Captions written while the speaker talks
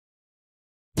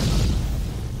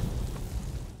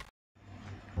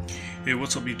Hey,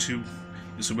 what's up YouTube?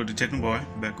 It's your buddy Technoboy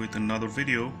back with another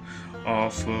video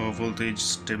of voltage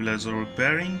stabilizer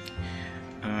repairing,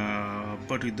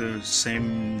 but with the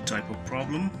same type of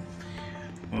problem.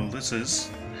 Well, this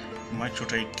is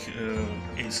Microtek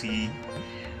AC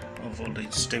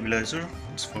voltage stabilizer.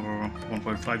 It's for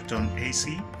 1.5 ton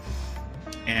AC,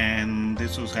 and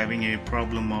this was having a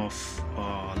problem of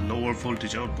lower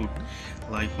voltage output,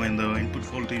 like when the input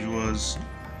voltage was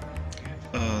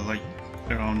like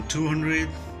around 200,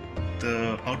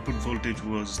 the output voltage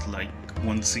was like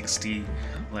 160,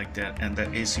 like that, and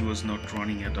the AC was not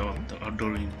running at all, the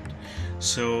outdoor unit.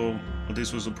 So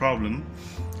this was a problem,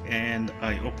 and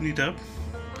I opened it up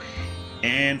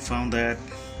and found that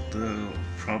the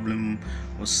problem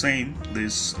was same.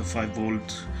 This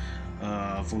 5-volt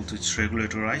voltage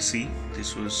regulator IC,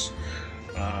 this was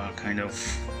kind of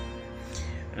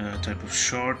type of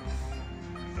short,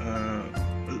 a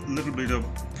little bit of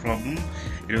problem.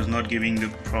 It was not giving the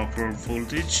proper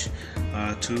voltage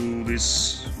to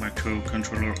this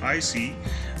microcontroller IC.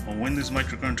 When this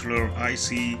microcontroller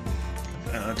IC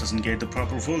doesn't get the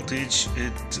proper voltage,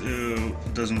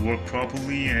 it doesn't work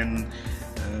properly and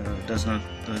does not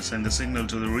send the signal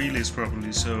to the relays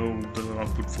properly, so the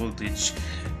output voltage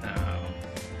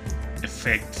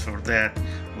effect for that,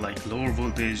 like lower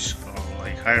voltage or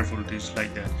like higher voltage,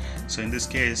 like that. So in this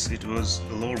case it was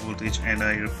a lower voltage, and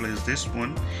I replaced this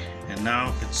one, and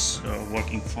now it's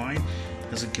working fine.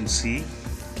 As you can see,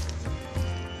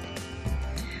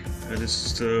 this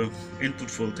is the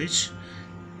input voltage,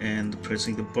 and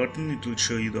pressing the button it will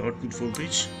show you the output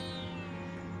voltage.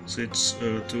 So it's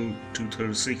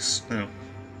 236 now,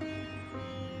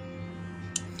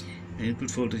 and input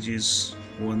voltage is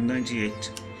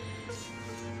 198.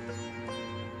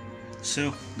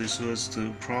 So this was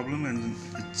the problem, and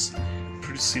it's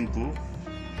pretty simple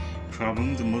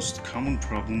problem, the most common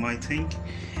problem I think.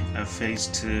 I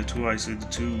faced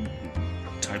two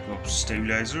type of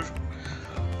stabilizer.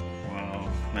 Well,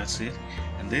 that's it.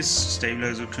 And this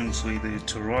stabilizer comes with a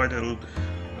toroidal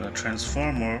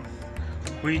transformer,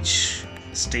 which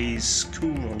stays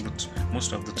cool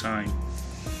most of the time,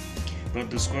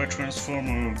 but the square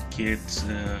transformer gets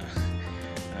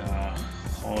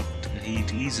hot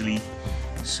heat easily.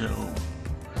 So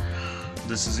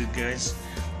this is it, guys.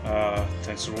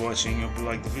 Thanks for watching. Hope you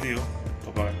like the video.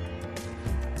 Bye bye.